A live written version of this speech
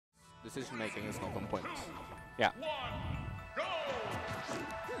decision making is not on point. Yeah.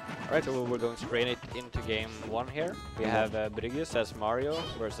 Alright, so we're going straight into game 1 here. We have Bryggiz as Mario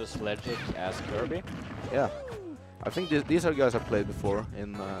versus Legic as Kirby. Yeah. I think these are guys I played before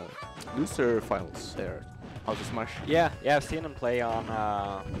in loser finals here. HoS35. Yeah, I've seen him play on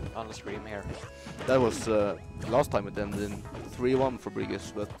the stream here. That was last time it ended in 3-1 for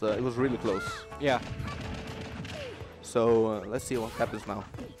Bryggiz, but it was really close. Yeah. So let's see what happens now.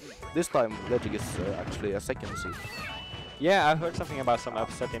 This time Legic is actually a second seed. Yeah, I heard something about some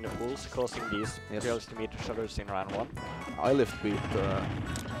upset in the pools, causing these players to meet each other in round 1. iLift beat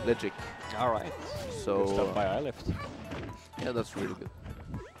Legic. Alright. So good stuff by iLift. Yeah, that's really good.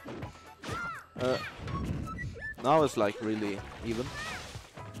 Now it's like really even.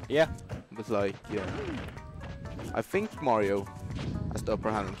 Yeah. But like, I think Mario has the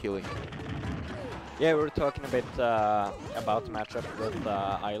upper hand in killing. Yeah, we were talking a bit about the matchup with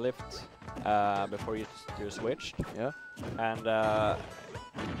iLift before you two switched. Yeah. And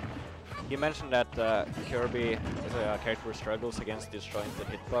he mentioned that Kirby is a character who struggles against disjointed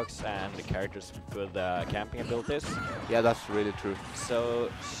hitbox and the characters with camping abilities. Yeah, that's really true. So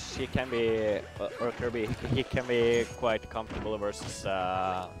she can be, or Kirby, he can be quite comfortable versus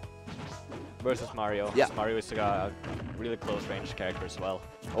Mario. Yeah. Mario is a really close range character as well.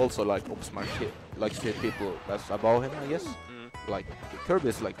 Also, like up smash likes to hit people that's above him, I guess. Like Kirby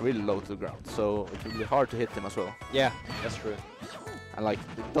is like really low to the ground, so it will be hard to hit him as well. Yeah, that's true. And like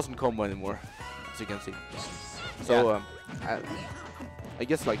it doesn't combo anymore, as you can see. So I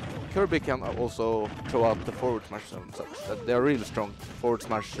guess like Kirby can also throw out the forward smash and such. That they are really strong. Forward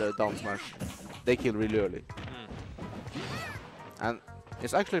smash, down smash, they kill really early. And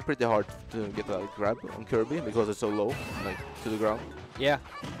it's actually pretty hard to get a grab on Kirby because it's so low, like to the ground. Yeah.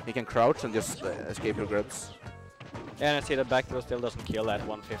 He can crouch and just escape your grabs. Yeah, and I see that back throw still doesn't kill at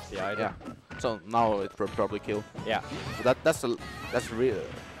 150 either. Yeah. So now it probably kill. Yeah. So that's a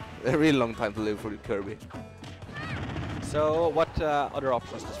really long time to live for Kirby. So what other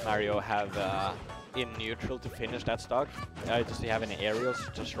options does Mario have in neutral to finish that stock? Does he have any aerials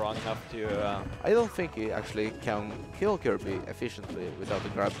just strong enough to... I don't think he actually can kill Kirby efficiently without a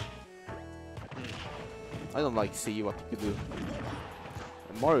grab. I don't like see what he could do.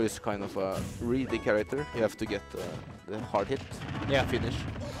 Mario is kind of a ready character. You have to get the hard hit to finish.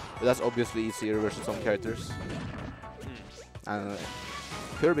 But that's obviously easier versus some characters. And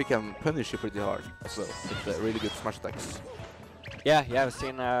Kirby can punish you pretty hard as well with really good smash attacks. Yeah, I've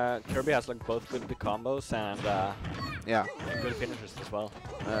seen Kirby has like both good combos and good finishers as well.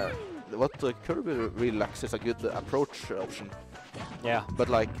 What Kirby really lacks is a good approach option. Yeah. But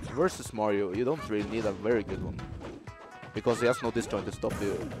like versus Mario, you don't really need a very good one. Because he has no disjoint to stop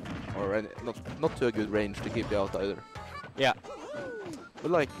you, or not to a good range to keep you out either. Yeah.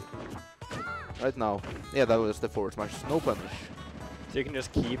 But like, right now, yeah, that was the forward smash, no punish. So you can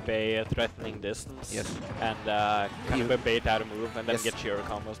just keep a threatening distance and kind of bait out a move and then get your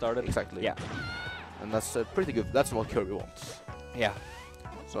combo started. Exactly. Yeah. And that's pretty good. That's what Kirby wants. Yeah.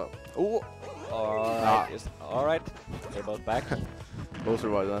 So, Alright, they're both back. Both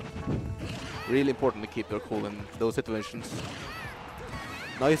survive that. Really important to keep your cool in those situations.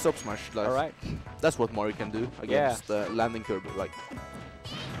 Nice up smash. Like, Alright. That's what Mario can do against landing Kirby. Like,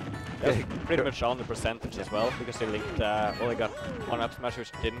 that's pretty much on the percentage as well, because he linked, well, he got one up smash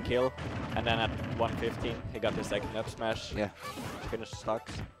which didn't kill, and then at 115 he got his second up smash. Yeah. To finish the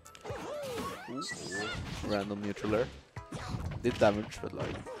stocks. Random neutral there. Did damage, but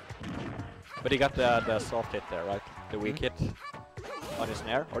like. But he got the soft hit there, right? The weak hit on his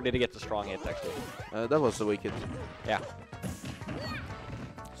nair, or did he get the strong hit actually? That was the weak hit. Yeah.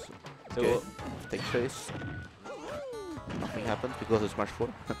 So okay. Take chase. Nothing happened because it's Smash 4.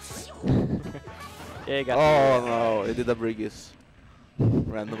 Yeah, he got no, he did a Bryggiz.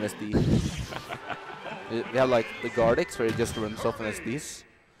 Random SD. We have like the Gardex where he just runs off on SDs.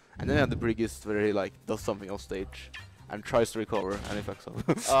 And then we have the Bryggiz where he like does something on stage and tries to recover and he fucks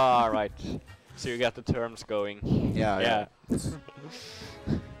up. Alright. So you got the terms going. Yeah.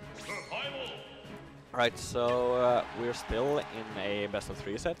 Right, so we're still in a best of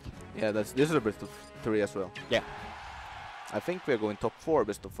 3 set. Yeah, this is a best of 3 as well. Yeah. I think we're going top 4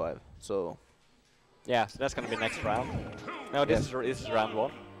 best of 5, so... Yeah, so that's gonna be next round. No, this is round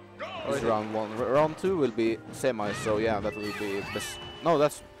 1. This is round 1. Round 2 will be semi, so yeah, that will be best... No,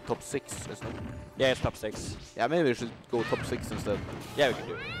 that's top 6, isn't it? Yeah, it's top 6. Yeah, maybe we should go top 6 instead. Yeah, we can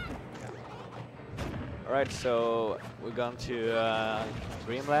do it. Alright, so we're going to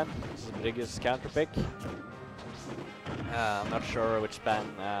Dreamland. This is Bryggiz counter pick. I'm not sure which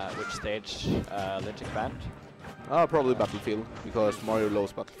stage Legic banned. Probably Battlefield, because Mario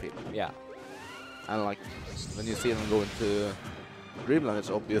loves Battlefield. Yeah. And like, when you see them go into Dreamland, it's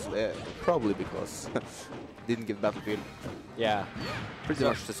obviously probably because didn't get Battlefield. Yeah. Pretty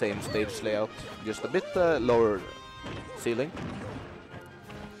much the same stage layout, just a bit lower ceiling.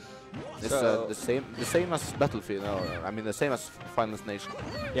 It's the same as Battlefield, or I mean the same as Final Destination.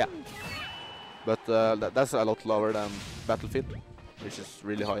 Yeah. But that's a lot lower than Battlefield, which is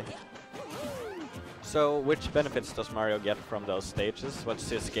really high. So, which benefits does Mario get from those stages? What's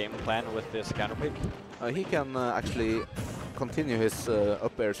his game plan with this counter pick? He can actually continue his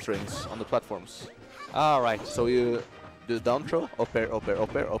up air strings on the platforms. Ah, right. So you do down throw, up air, up air,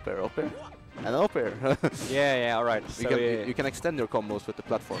 up air, up air, up air, and up air. Yeah, all right. So you can extend your combos with the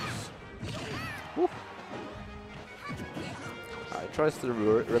platforms. Woo. He tries to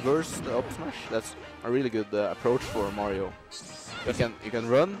reverse the up smash. That's a really good approach for Mario. You can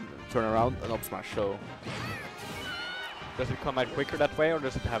run, turn around, and up smash. So does it come out quicker that way, or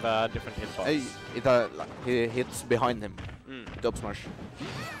does it have a different hitbox? He hits behind him. The up smash.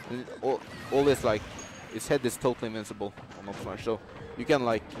 And all this, like, his head is totally invincible on up smash. So you can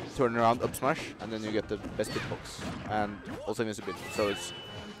like turn around up smash, and then you get the best hitbox and also invincibility. So it's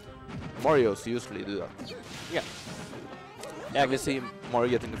Mario's usually do that. Yeah. Yeah, we see Mario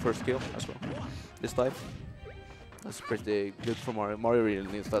getting the first kill as well this time. That's pretty good for Mario. Mario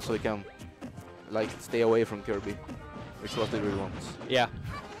really needs that so he can like stay away from Kirby, which is what he really wants. Yeah.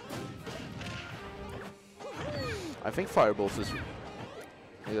 I think Fireballs is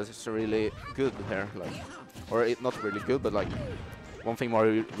really good here, like, or not really good, but like one thing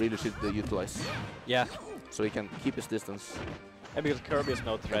Mario really should utilize. Yeah. So he can keep his distance. Yeah, because Kirby is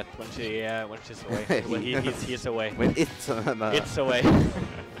no threat when she's away. When he's away. When it's away.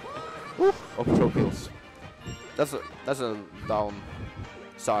 Up throw kills. That's a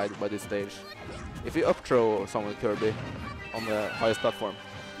downside by this stage. If you up throw someone with Kirby on the highest platform,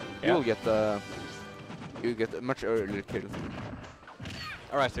 you'll get a much earlier kill.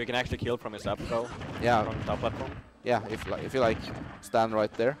 Alright, so you can actually kill from his up throw. Yeah. From the top platform. Yeah, if you like stand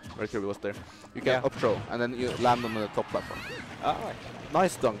right there where Kirby was there, you can up throw and then you land on the top platform. Alright.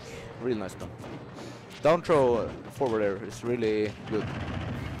 Nice dunk, real nice dunk. Down throw forward air is really good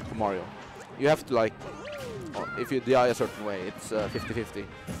for Mario. You have to like, if you die a certain way, it's 50-50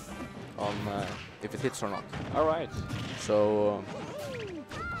 on if it hits or not. Alright. So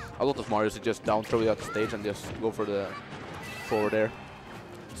a lot of Marios just down throw you at the stage and just go for the forward air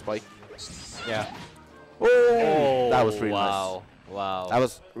spike. Yeah. Oh, that was really nice. Wow. That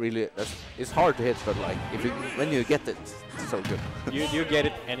was really. It's hard to hit, but like when you get it, it's so good. you get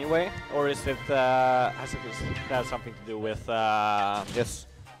it anyway, or is it has it have something to do with yes,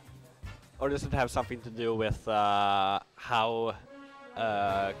 or does it have something to do with how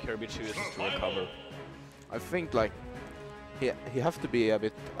Kirby chooses to recover? I think like he have to be a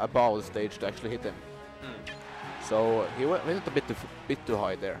bit above the stage to actually hit him. So he went a bit too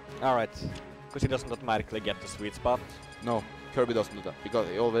high there. All right. Because he doesn't automatically get the sweet spot. No, Kirby doesn't do that because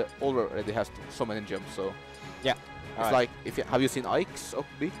he already has so many jumps. So yeah, it's like have you seen Ike's up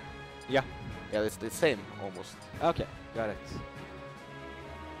B? Yeah. Yeah, it's the same almost. Okay, got it.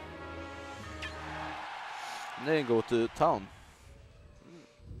 And then you go to town.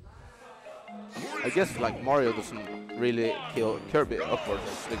 I guess like Mario doesn't really kill Kirby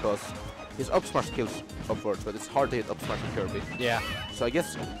upwards because his up smash kills upwards, but it's hard to hit up smash with Kirby. Yeah. So I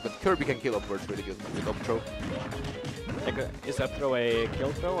guess, but Kirby can kill upwards really good with up throw. Is up throw a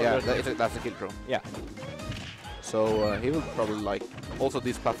kill throw? Or yeah, that's a kill throw. Yeah. So he will probably like. Also,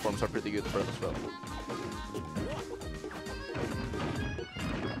 these platforms are pretty good for him as well.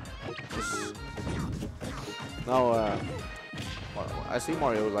 Now, I see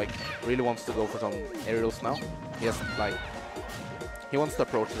Mario like really wants to go for some aerials now. He wants to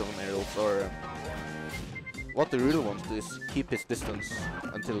approach some aerials, or what he really wants to do is keep his distance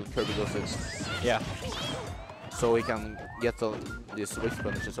until Kirby does it. Yeah. So he can get these whiff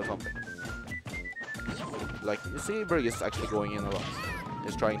punishes or something. Like you see, Bryggiz actually going in a lot.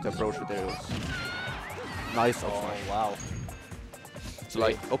 He's trying to approach with aerials. Nice up smash. Wow. So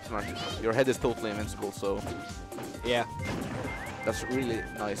like up smash, your head is totally invincible. So yeah, that's really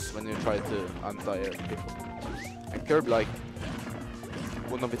nice when you try to anti-air people. And Kirby, like,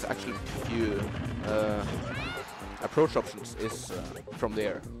 one of its actually few approach options is from the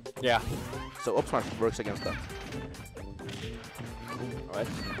air. Yeah. So up smash works against that. Alright,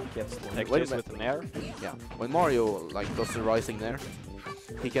 gets the textures with an air. Yeah. When Mario like does the rising there,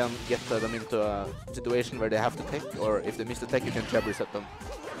 he can get them into a situation where they have to tech, or if they miss the tech, you can jab reset them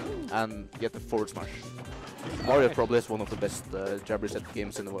and get the forward smash. Mario probably is one of the best jab reset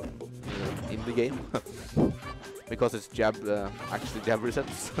games in the world, in the game. because it's jab, actually jab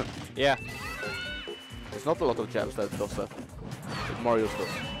resets. Yeah. There's not a lot of jabs that does that, but Mario's does.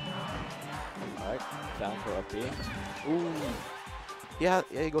 Alright, down for up B. Ooh. Yeah,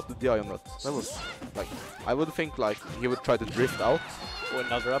 he got the DI on that. That was, like, I would think, like, he would try to drift out. Oh,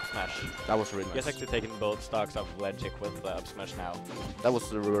 another up smash. That was really nice. He's actually taking both stocks off of Legic with up smash now. That was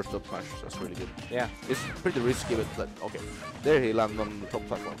the reverse up smash. That's really good. Yeah. It's pretty risky, but like, okay. There he landed on the top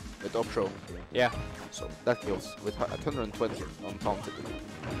platform with up throw. Yeah. So that kills with 120 on taunted.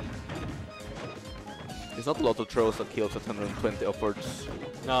 There's not a lot of throws that kills at 120 upwards.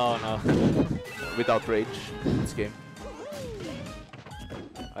 No, no. Without rage in this game.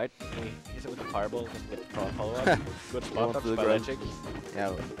 Right, he's with the fireball, just get the follow-up. Good spot ups by Legic.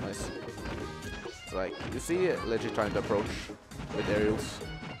 Yeah, nice. It's like, you see Legic trying to approach with aerials.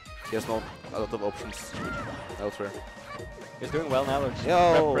 He has not a lot of options elsewhere. He's doing well now, just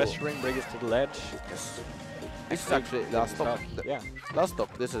pressuring Bryggiz to the ledge. Yes. This is actually last stock. Yeah. Last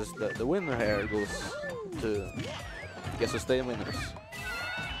stock, this is the winner here goes to sustain winners.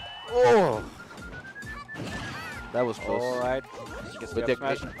 Oh! That was close. Alright. But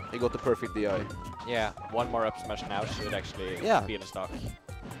he got the perfect DI. Yeah, one more up smash now should actually be in a stock.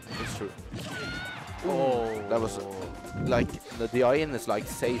 It's true. Oh, that was like the DI in is like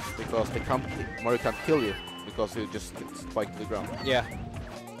safe because Mario can't kill you because you just get spiked to the ground. Yeah.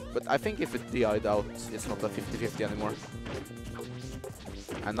 But I think if it DI'd out, it's not a 50-50 anymore.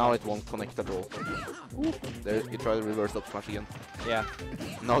 And now it won't connect at all. There, you try to reverse up smash again. Yeah.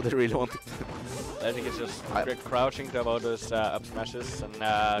 Now they really want it. I think it's just crouching to avoid those up smashes and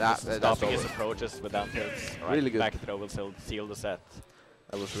just stopping his approaches with down tilts. Right, really good. Back throw will seal the set.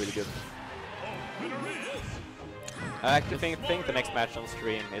 That was really good. I actually think the next match on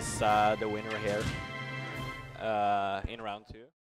stream is the winner here in round 2.